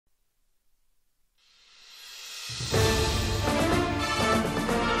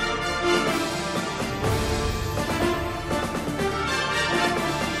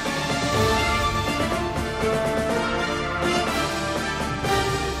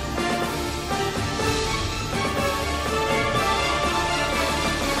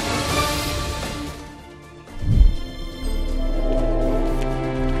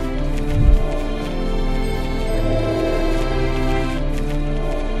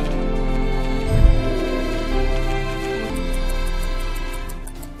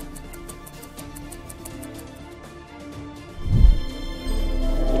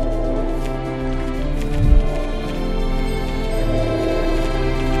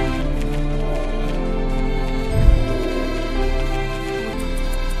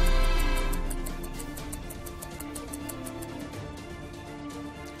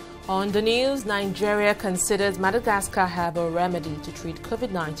On the news, Nigeria considers Madagascar herbal remedy to treat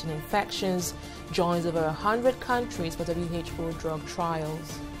COVID-19 infections, joins over 100 countries for WHO drug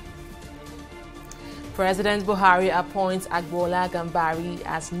trials. President Buhari appoints Agbola Gambari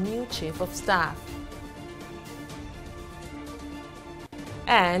as new chief of staff.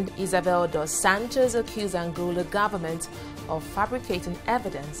 And Isabel dos Santos accused Angola government of fabricating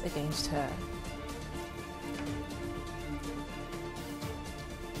evidence against her.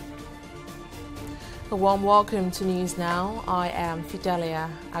 A warm welcome to News Now. I am Fidelia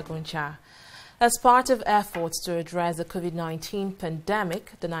Aguncha. As part of efforts to address the COVID-19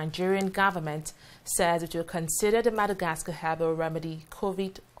 pandemic, the Nigerian government says it will consider the Madagascar herbal remedy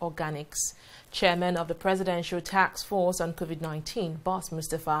COVID Organics. Chairman of the Presidential Task Force on COVID-19, Boss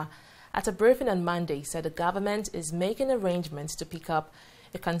Mustafa, at a briefing on Monday, said the government is making arrangements to pick up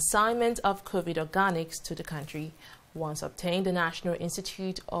a consignment of COVID Organics to the country. Once obtained, the National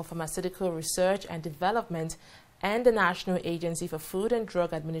Institute of Pharmaceutical Research and Development and the National Agency for Food and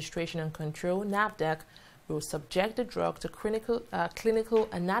Drug Administration and Control, NAFDAC, will subject the drug to clinical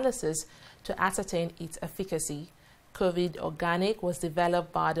analysis to ascertain its efficacy. COVID Organic was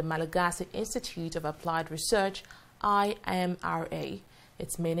developed by the Malagasy Institute of Applied Research, IMRA.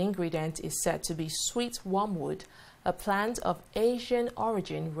 Its main ingredient is said to be sweet wormwood, a plant of Asian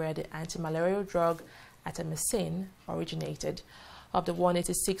origin where the anti-malarial drug atamycin originated. Of the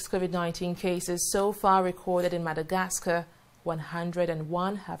 186 COVID-19 cases so far recorded in Madagascar,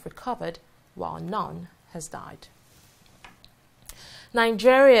 101 have recovered, while none has died.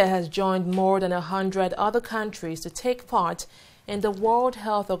 Nigeria has joined more than 100 other countries to take part in the World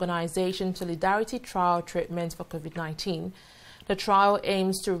Health Organization Solidarity Trial treatment for COVID-19. The trial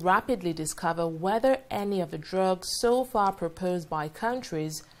aims to rapidly discover whether any of the drugs so far proposed by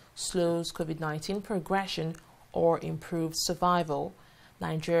countries slows COVID-19 progression or improves survival.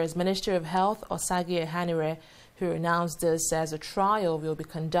 Nigeria's Minister of Health, Osagi Ehanire, who announced this, says a trial will be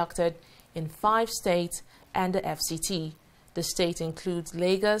conducted in 5 states and the FCT. The state includes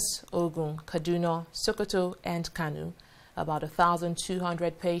Lagos, Ogun, Kaduna, Sokoto, and Kano. About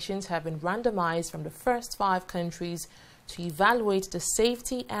 1,200 patients have been randomized from the first 5 countries to evaluate the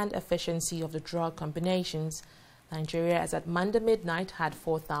safety and efficiency of the drug combinations. Nigeria, as at Monday midnight, had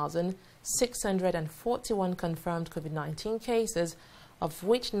 4,641 confirmed COVID-19 cases, of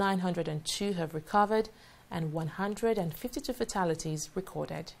which 902 have recovered and 152 fatalities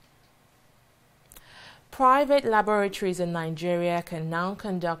recorded. Private laboratories in Nigeria can now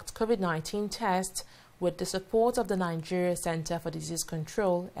conduct COVID-19 tests with the support of the Nigeria Center for Disease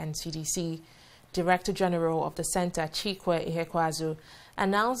Control and CDC. Director General of the Center, Chikwe Ihekwazu,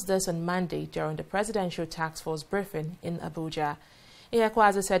 announced this on Monday during the Presidential Task Force briefing in Abuja.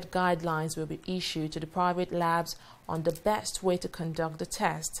 Ihekwazu said guidelines will be issued to the private labs on the best way to conduct the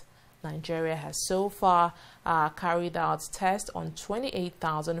test. Nigeria has so far carried out tests on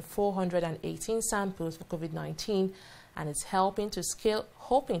 28,418 samples for COVID-19 and is hoping to scale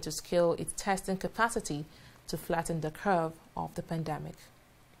its testing capacity to flatten the curve of the pandemic.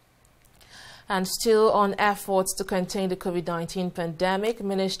 And still on efforts to contain the COVID-19 pandemic,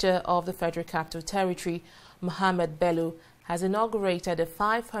 Minister of the Federal Capital Territory, Mohammed Bello, has inaugurated a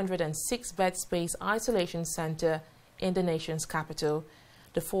 506-bed space isolation center in the nation's capital.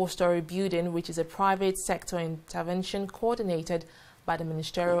 The 4-story building, which is a private sector intervention coordinated by the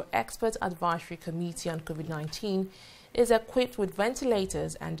Ministerial Expert Advisory Committee on COVID-19, is equipped with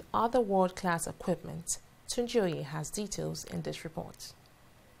ventilators and other world-class equipment. Tunjoye has details in this report.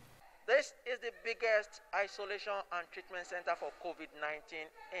 This is the biggest isolation and treatment center for COVID-19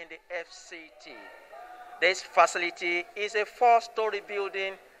 in the FCT. This facility is a 4-story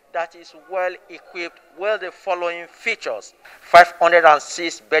building that is well equipped with the following features: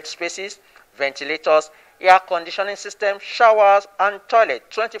 506 bed spaces, ventilators, air conditioning system, showers and toilet,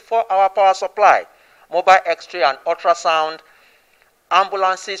 24-hour power supply, mobile X-ray and ultrasound,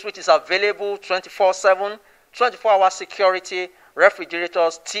 ambulances which is available 24/7, 24-hour security,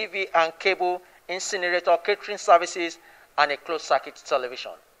 refrigerators, TV and cable, incinerator, catering services, and a closed-circuit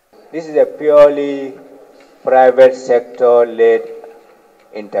television. This is a purely private sector-led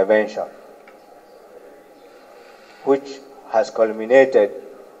intervention, which has culminated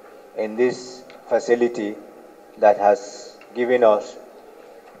in this facility that has given us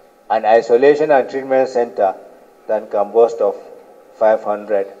an isolation and treatment center that can boast of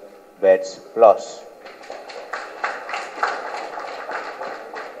 500 beds plus.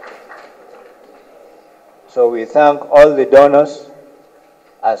 So we thank all the donors,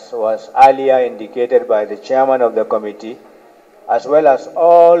 as was earlier indicated by the chairman of the committee, as well as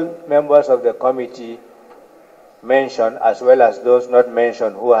all members of the committee mentioned, as well as those not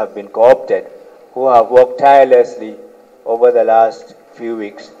mentioned who have been co-opted, who have worked tirelessly over the last few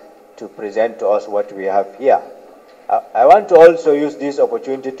weeks to present to us what we have here. I want to also use this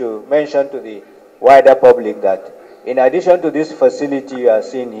opportunity to mention to the wider public that in addition to this facility you are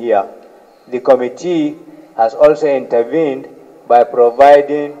seeing here, the committee has also intervened by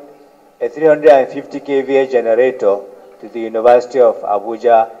providing a 350 kVA generator to the University of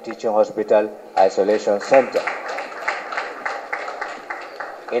Abuja Teaching Hospital Isolation Center.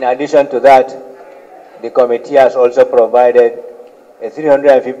 In addition to that, the committee has also provided a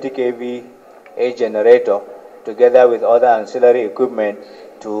 350 kVA generator together with other ancillary equipment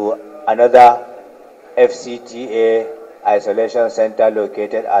to another FCTA isolation center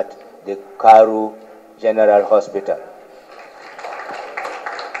located at the Karu General Hospital.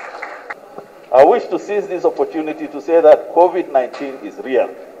 I wish to seize this opportunity to say that COVID-19 is real.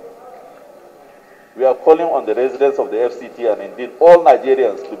 We are calling on the residents of the FCT and indeed all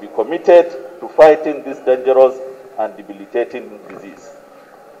Nigerians to be committed to fighting this dangerous and debilitating disease.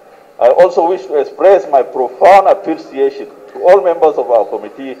 I also wish to express my profound appreciation to all members of our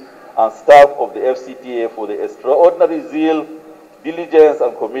committee and staff of the FCTA for the extraordinary zeal, diligence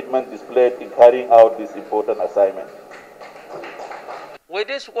and commitment displayed in carrying out this important assignment. With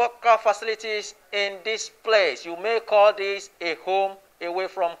these worker facilities in this place, you may call this a home away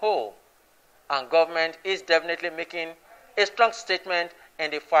from home. And government is definitely making a strong statement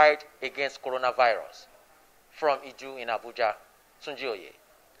in the fight against coronavirus. From Iju in Abuja, Sunji Oye,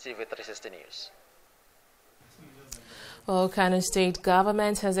 TV360 News. Well, Kano State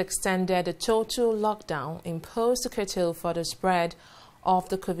government has extended the total lockdown imposed to curtail further spread of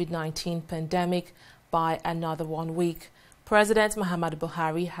the COVID-19 pandemic by another 1 week. President Muhammadu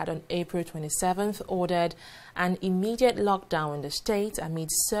Buhari had on April 27th ordered an immediate lockdown in the state amid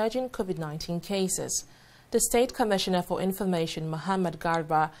surging COVID-19 cases. The State Commissioner for Information, Muhammad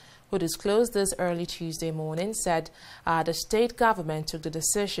Garba, who disclosed this early Tuesday morning, said the state government took the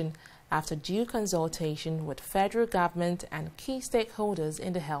decision after due consultation with federal government and key stakeholders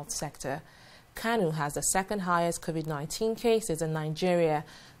in the health sector. Kano has the second highest COVID-19 cases in Nigeria,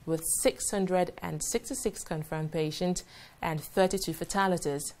 with 666 confirmed patients and 32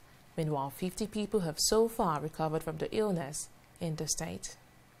 fatalities. Meanwhile, 50 people have so far recovered from the illness in the state.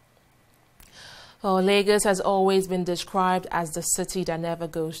 Well, Lagos has always been described as the city that never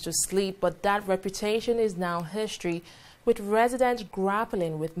goes to sleep, but that reputation is now history, with residents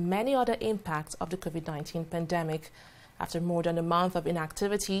grappling with many other impacts of the COVID-19 pandemic. After more than a month of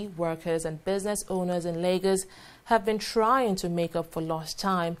inactivity, workers and business owners in Lagos have been trying to make up for lost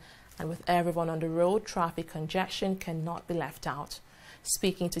time, and with everyone on the road, traffic congestion cannot be left out.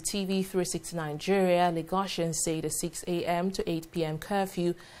 Speaking to TV360 Nigeria, Lagosians say the 6 a.m. to 8 p.m.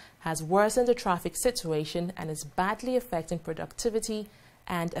 curfew has worsened the traffic situation and is badly affecting productivity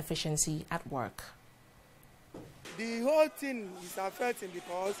and efficiency at work. The whole thing is affecting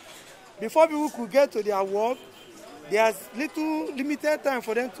because before people could get to their work, there's limited time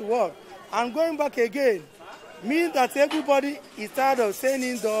for them to work. And going back again means that everybody is tired of staying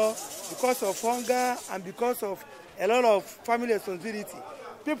indoors because of hunger and because of a lot of family responsibility.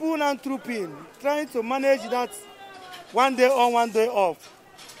 People now trooping, trying to manage that 1 day on, 1 day off.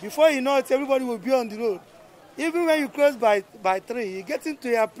 Before you know it, everybody will be on the road. Even when you close by 3, you get into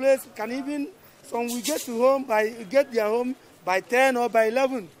your place, can even, some will get their home by 10 or by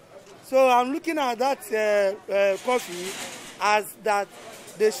 11. So I'm looking at that coffee as that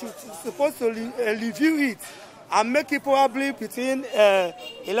they should supposed to review it and make it probably between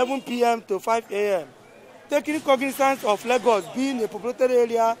 11 p.m. to 5 a.m. Taking cognizance of Lagos being a populated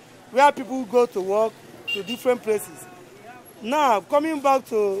area where people go to work to different places. Now, coming back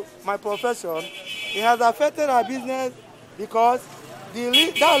to my profession, it has affected our business because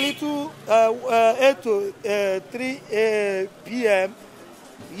that little 8 to 3 p.m.,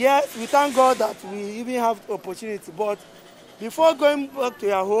 yes, we thank God that we even have opportunity. But before going back to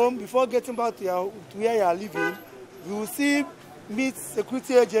your home, before getting back to where you are living, you will see meet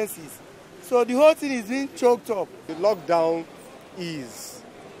security agencies. So the whole thing is being choked up. The lockdown is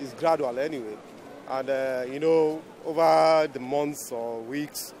gradual anyway. And, over the months or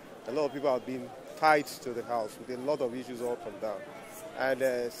weeks, a lot of people have been tied to the house with a lot of issues up and down.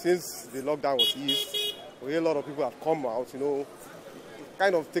 And since the lockdown was eased, a lot of people have come out,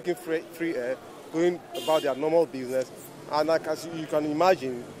 kind of taking free air, going about their normal business. And like as you can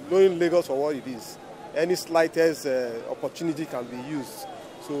imagine, knowing Lagos for what it is, any slightest opportunity can be used.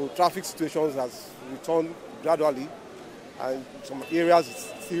 So traffic situations has returned gradually, and some areas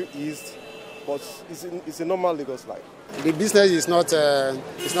it's still eased, but it's a normal Lagos life. The business is not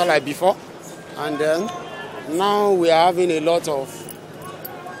like before, and then Now we are having a lot of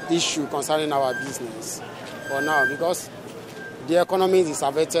issue concerning our business for now because the economy is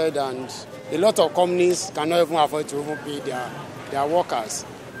affected and a lot of companies cannot even afford to even pay their workers.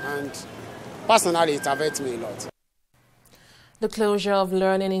 And personally, it affects me a lot. The closure of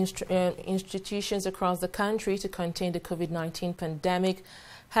learning institutions across the country to contain the COVID-19 pandemic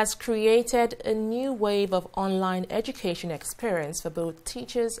has created a new wave of online education experience for both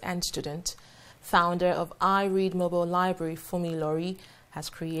teachers and students. Founder of iRead Mobile Library, Fumi Lori,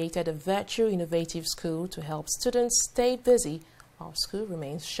 has created a virtual innovative school to help students stay busy while school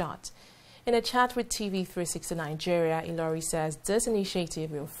remains shut. In a chat with TV360 Nigeria, Ilori says this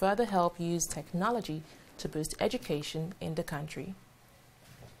initiative will further help use technology to boost education in the country.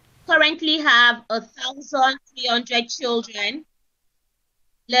 Currently have 1,300 children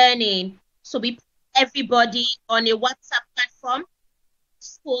learning. So we put everybody on a WhatsApp platform.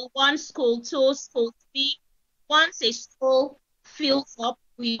 School 1, School 2, School 3. Once a school fills up,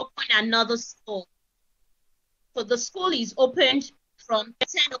 we open another school. So the school is opened from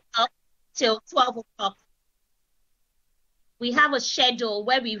 10 o'clock till 12 o'clock. We have a schedule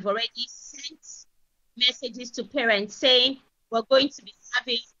where we've already sent messages to parents saying we're going to be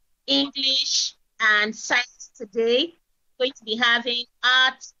having English and science today, going to be having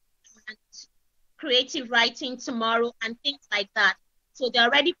art and creative writing tomorrow and things like that. So they're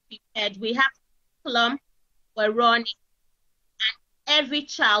already prepared. We have curriculum we're running, and every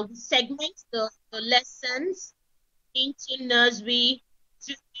child, we segment the lessons into nursery,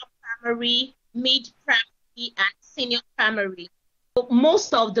 junior primary, mid-primary, and senior primary. So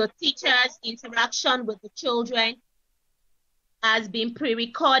most of the teachers' interaction with the children has been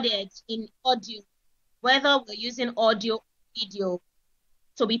pre-recorded in audio, whether we're using audio or video.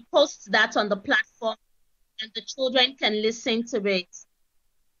 So we post that on the platform and the children can listen to it.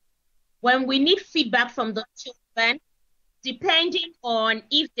 When we need feedback from the children, depending on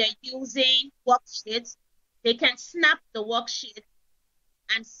if they're using worksheets, they can snap the worksheet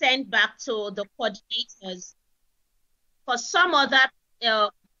and send back to the coordinators. For some other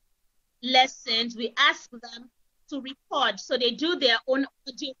lessons, we ask them to record. So they do their own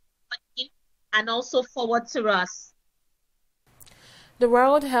audio recording and also forward to us. The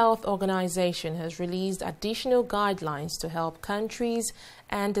World Health Organization has released additional guidelines to help countries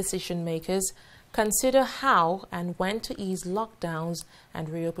and decision makers consider how and when to ease lockdowns and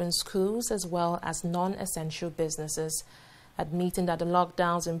reopen schools as well as non-essential businesses. Admitting that the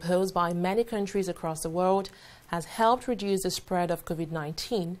lockdowns imposed by many countries across the world has helped reduce the spread of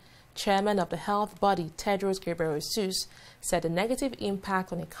COVID-19, Chairman of the health body Tedros Ghebreyesus said the negative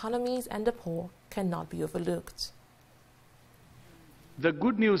impact on economies and the poor cannot be overlooked. The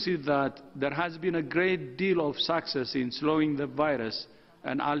good news is that there has been a great deal of success in slowing the virus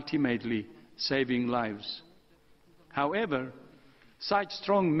and ultimately saving lives. However, such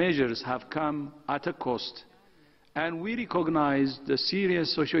strong measures have come at a cost, and we recognize the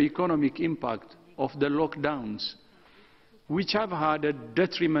serious socio-economic impact of the lockdowns, which have had a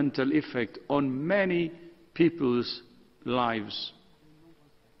detrimental effect on many people's lives.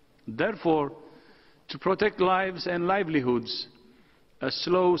 Therefore, to protect lives and livelihoods, a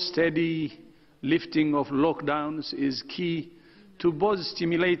slow, steady lifting of lockdowns is key to both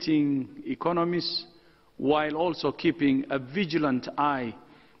stimulating economies while also keeping a vigilant eye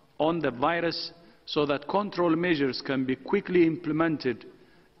on the virus so that control measures can be quickly implemented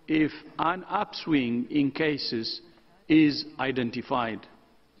if an upswing in cases is identified.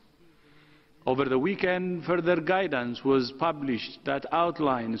 Over the weekend, further guidance was published that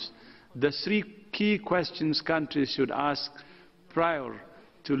outlines the 3 key questions countries should ask prior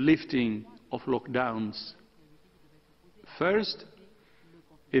to lifting of lockdowns. First,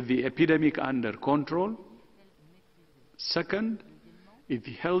 is the epidemic under control? Second, is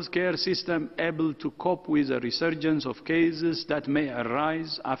the healthcare system able to cope with a resurgence of cases that may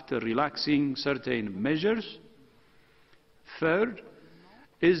arise after relaxing certain measures? Third,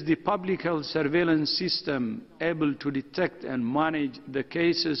 is the public health surveillance system able to detect and manage the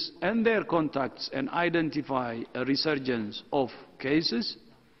cases and their contacts and identify a resurgence of cases?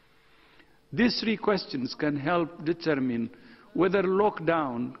 These 3 questions can help determine whether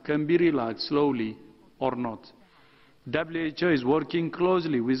lockdown can be relaxed slowly or not. WHO is working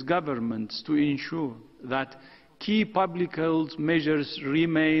closely with governments to ensure that key public health measures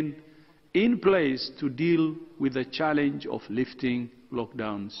remain in place to deal with the challenge of lifting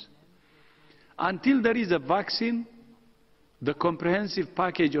lockdowns. Until there is a vaccine, the comprehensive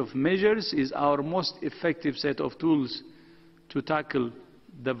package of measures is our most effective set of tools to tackle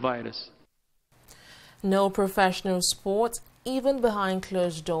the virus. No professional sport, even behind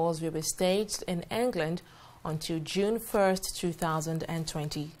closed doors, will be staged in England until June 1st,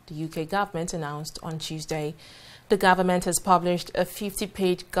 2020, the UK government announced on Tuesday. The government has published a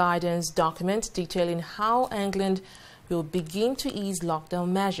 50-page guidance document detailing how England will begin to ease lockdown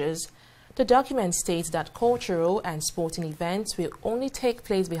measures. The document states that cultural and sporting events will only take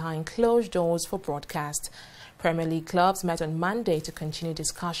place behind closed doors for broadcast. Premier League clubs met on Monday to continue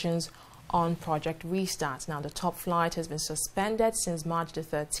discussions on Project Restart. Now, the top flight has been suspended since March the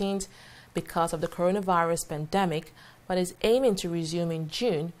 13th because of the coronavirus pandemic, but is aiming to resume in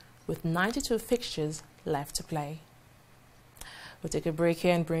June with 92 fixtures left to play. We'll take a break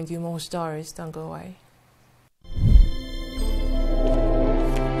here and bring you more stories. Don't go away.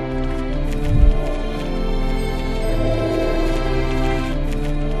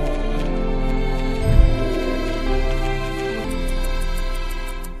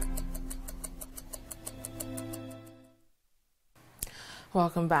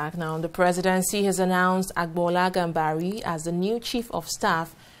 Welcome back. Now, the presidency has announced Agbola Gambari as the new chief of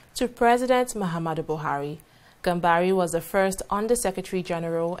staff to President Muhammadu Buhari. Gambari was the first Under-Secretary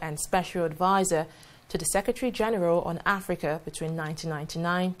General and Special Advisor to the Secretary General on Africa between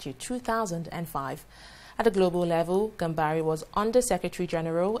 1999 to 2005. At a global level, Gambari was Under-Secretary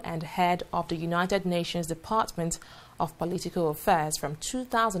General and head of the United Nations Department of Political Affairs from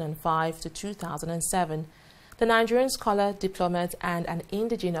 2005 to 2007. The Nigerian scholar, diplomat, and an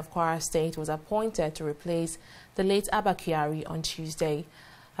indigene of Kwara State was appointed to replace the late Abba Kyari on Tuesday.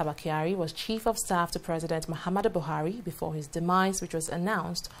 Abba Kyari was Chief of Staff to President Muhammadu Buhari before his demise, which was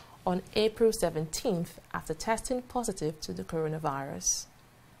announced on April 17th after testing positive to the coronavirus.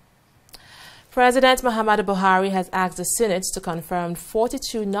 President Muhammadu Buhari has asked the Senate to confirm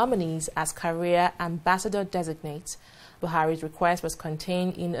 42 nominees as career ambassador designates. Buhari's request was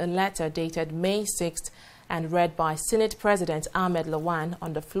contained in a letter dated May 6th and read by Senate President Ahmed Lawan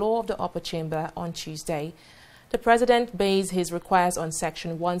on the floor of the upper chamber on Tuesday. The president based his request on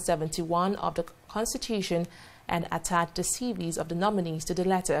Section 171 of the Constitution and attached the CVs of the nominees to the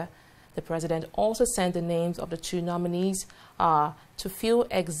letter. The president also sent the names of the two nominees to fill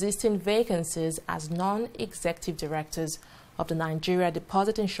existing vacancies as non-executive directors of the Nigeria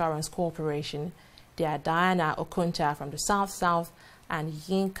Deposit Insurance Corporation. They are Diana Okunta from the South-South and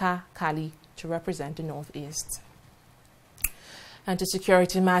Yinka Kali to represent the Northeast. And to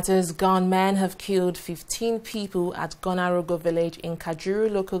security matters, gunmen have killed 15 people at Gonarogo village in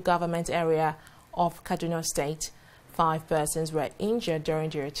Kajuru local government area of Kaduna State. 5 persons were injured during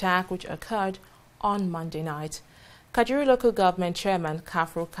the attack, which occurred on Monday night. Kajuru local government chairman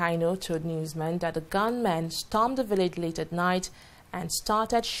Kafro Kaino told newsmen that the gunmen stormed the village late at night and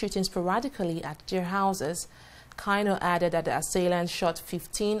started shooting sporadically at their houses. Kaino added that the assailants shot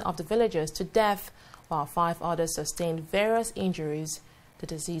 15 of the villagers to death, while 5 others sustained various injuries. The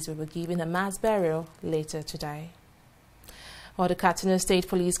deceased will be given a mass burial later today. While the Katsina State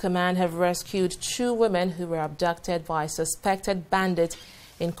Police Command have rescued 2 women who were abducted by suspected bandits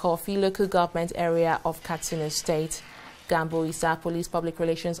in Kofi local government area of Katsina State. Gambo Isa, Police Public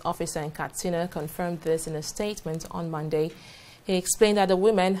Relations Officer in Katsina, confirmed this in a statement on Monday. He explained that the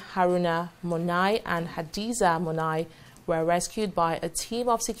women, Haruna Monai and Hadiza Monai, were rescued by a team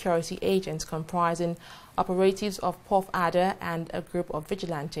of security agents comprising operatives of Puff Adder and a group of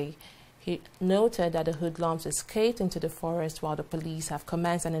vigilante. He noted that the hoodlums escaped into the forest while the police have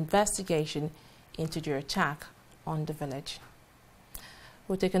commenced an investigation into the attack on the village.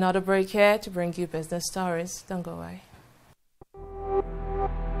 We'll take another break here to bring you business stories. Don't go away.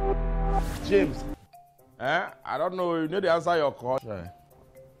 James. I don't know. You need to answer your call.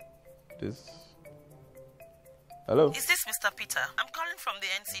 This. Hello? Is this Mr. Peter? I'm calling from the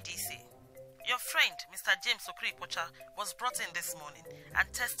NCDC. Your friend, Mr. James Okripocha, was brought in this morning and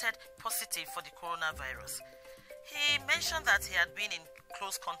tested positive for the coronavirus. He mentioned that he had been in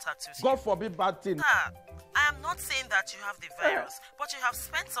close contact with you. God forbid bad thing. Sir, I am not saying that you have the virus, but you have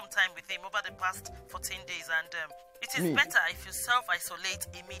spent some time with him over the past 14 days and it is better if you self-isolate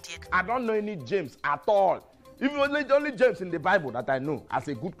immediately. I don't know any James at all. Even only James in the Bible that I know as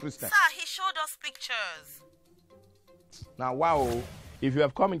a good Christian. Sir, he showed us pictures. Now, wow. If you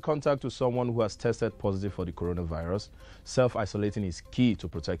have come in contact with someone who has tested positive for the coronavirus, self-isolating is key to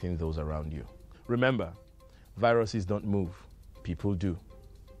protecting those around you. Remember, viruses don't move, people do.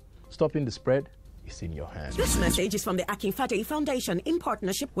 Stopping the spread is in your hands. This message is from the Akinfade Foundation in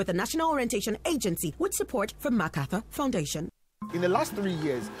partnership with the National Orientation Agency with support from MacArthur Foundation. In the last 3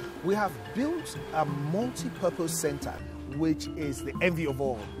 years, we have built a multi-purpose center, which is the envy of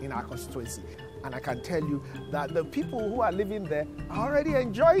all in our constituency. And I can tell you that the people who are living there are already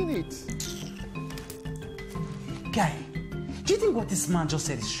enjoying it. Guy, do you think what this man just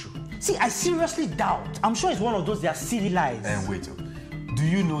said is true? See, I seriously doubt. I'm sure it's one of those their silly lies. And wait, do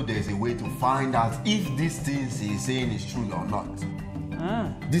you know there's a way to find out if these things he's saying is true or not?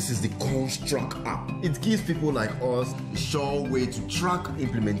 This is the Construct app. It gives people like us a sure way to track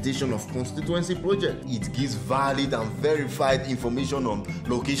implementation of constituency projects. It gives valid and verified information on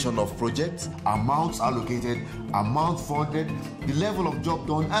location of projects, amounts allocated, amount funded, the level of job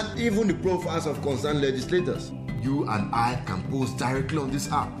done, and even the profiles of concerned legislators. You and I can post directly on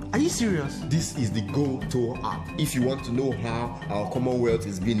this app. Are you serious? This is the Go-To app if you want to know how our Commonwealth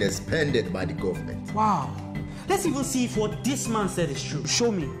is being expanded by the government. Wow. Let's even see if what this man said is true.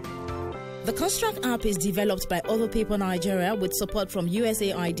 Show me. The Construct app is developed by Other People Nigeria with support from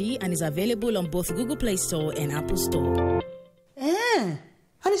USAID and is available on both Google Play Store and Apple Store. And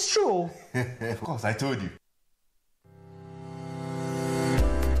it's true. Of course, I told you.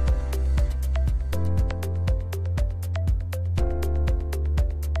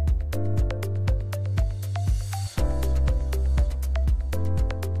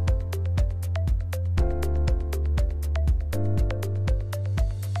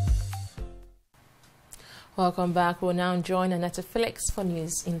 Welcome back. We'll now join Annette Felix for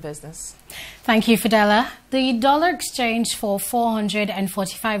News in Business. Thank you, Fidela. The dollar exchanged for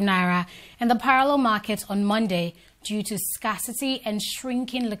 445 naira in the parallel market on Monday due to scarcity and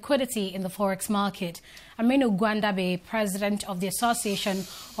shrinking liquidity in the forex market. Aminu Gwandabe, president of the Association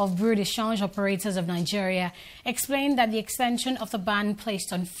of Bureau de Change Operators of Nigeria, explained that the extension of the ban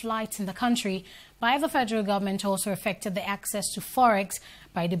placed on flights in the country by the federal government also affected the access to forex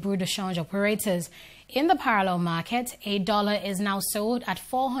by the Bureau de Change operators. In the parallel market, a dollar is now sold at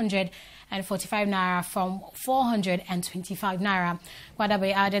 445 naira from 425 naira.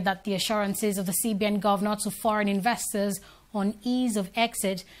 Gwadabe added that the assurances of the CBN governor to foreign investors on ease of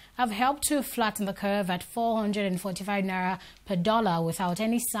exit have helped to flatten the curve at 445 naira per dollar without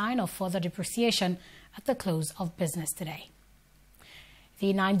any sign of further depreciation at the close of business today.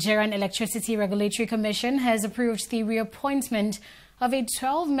 The Nigerian Electricity Regulatory Commission has approved the reappointment of a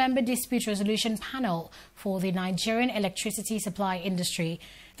 12-member dispute resolution panel for the Nigerian electricity supply industry.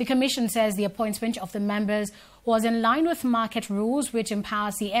 The Commission says the appointment of the members was in line with market rules, which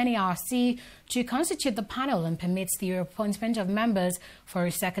empowers the NERC to constitute the panel and permits the appointment of members for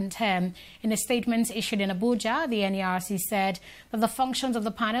a second term. In a statement issued in Abuja, the NERC said that the functions of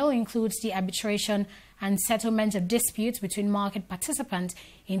the panel includes the arbitration and settlement of disputes between market participants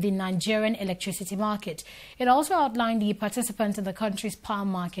in the Nigerian electricity market. It also outlined the participants in the country's power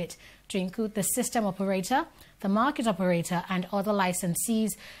market to include the system operator, the market operator, and other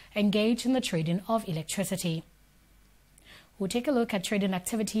licensees engaged in the trading of electricity. We'll take a look at trading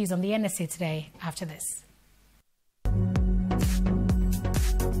activities on the NSA today after this.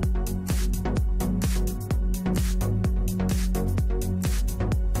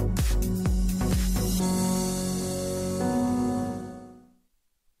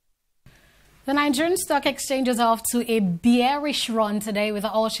 The Nigerian Stock Exchange is off to a bearish run today with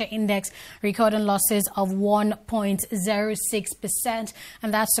the all-share index recording losses of 1.06%,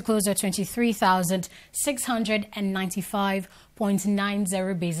 and that's to close at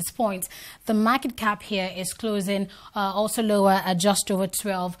 23,695.90 basis points. The market cap here is closing also lower at just over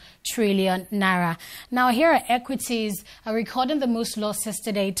 12 trillion naira. Now here are equities recording the most losses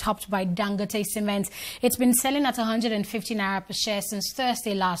today, topped by Dangote Cement. It's been selling at 150 naira per share since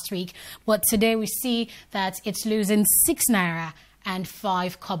Thursday last week, but today we see that it's losing 6 naira and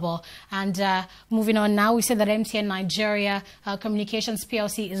 5 kobo. And moving on now, we see that MTN Nigeria Communications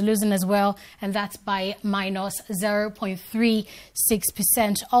PLC is losing as well, and that's by minus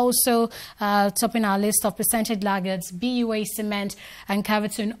 0.36%. Also, topping our list of percentage laggards, BUA Cement and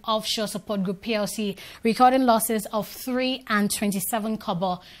Caviton Offshore Support Group PLC recording losses of 3 and 27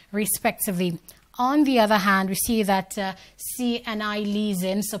 kobo respectively. On the other hand, we see that CNI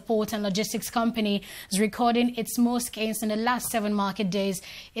Leasing, Support and Logistics Company, is recording its most gains in the last 7 market days.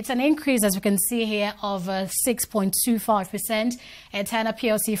 It's an increase, as we can see here, of 6.25%. Etana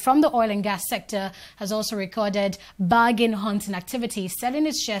PLC from the oil and gas sector has also recorded bargain hunting activity, selling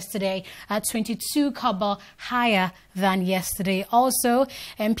its shares today at 22 kobo higher than yesterday. Also,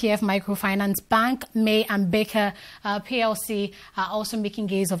 MPF Microfinance Bank, May and Baker PLC are also making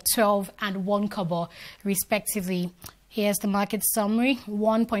gains of 12 and 1 kobo respectively. Here's the market summary.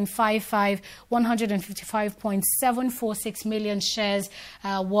 155.746 million shares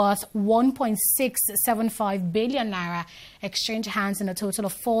worth 1.675 billion naira exchange hands in a total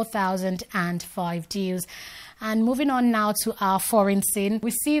of 4,005 deals. And moving on now to our foreign scene,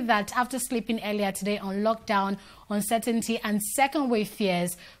 we see that after sleeping earlier today on lockdown, uncertainty and second wave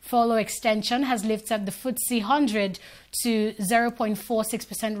fears, furlough extension has lifted the FTSE 100 to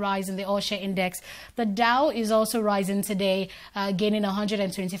 0.46% rise in the all-share index. The Dow is also rising today, gaining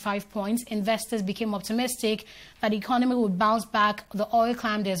 125 points. Investors became optimistic that the economy would bounce back. The oil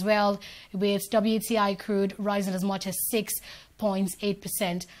climbed as well, with WTI crude rising as much as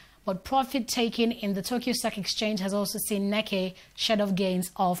 6.8%. But profit-taking in the Tokyo Stock Exchange has also seen Nikkei shed off gains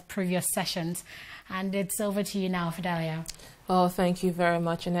of previous sessions. And it's over to you now, Fidelia. Oh, thank you very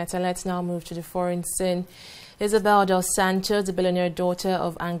much, Annette. Let's now move to the foreign scene. Isabel dos Santos, the billionaire daughter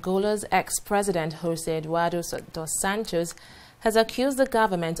of Angola's ex-president José Eduardo dos Santos, has accused the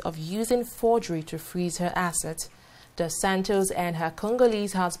government of using forgery to freeze her assets. Dos Santos and her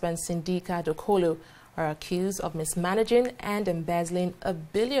Congolese husband Sindika Dokolo are accused of mismanaging and embezzling $1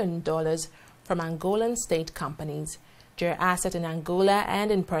 billion from Angolan state companies. Their assets in Angola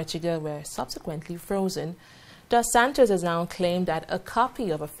and in Portugal were subsequently frozen. Dos Santos has now claimed that a copy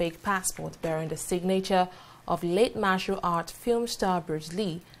of a fake passport bearing the signature of late martial art film star Bruce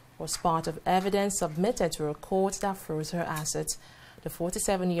Lee was part of evidence submitted to a court that froze her assets. The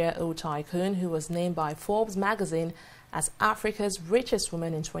 47-year-old tycoon, who was named by Forbes magazine as Africa's richest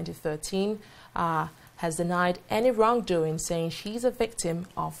woman in 2013, has denied any wrongdoing, saying she's a victim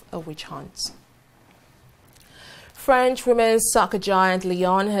of a witch hunt. French women's soccer giant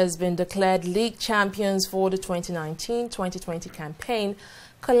Lyon has been declared league champions for the 2019-2020 campaign,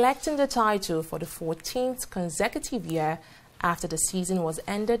 collecting the title for the 14th consecutive year after the season was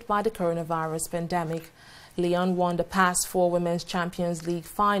ended by the coronavirus pandemic. Lyon won the past 4 Women's Champions League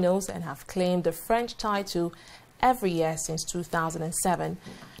finals and have claimed the French title every year since 2007.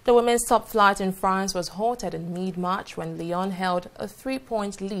 The women's top flight in France was halted in mid-March when Lyon held a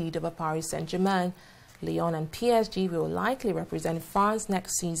 3-point lead over Paris Saint-Germain. Lyon and PSG will likely represent France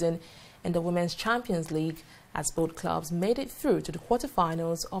next season in the Women's Champions League, as both clubs made it through to the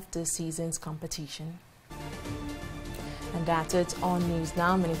quarterfinals of this season's competition. And that's it on News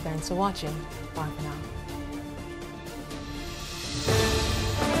Now. Many thanks for watching. Bye for now.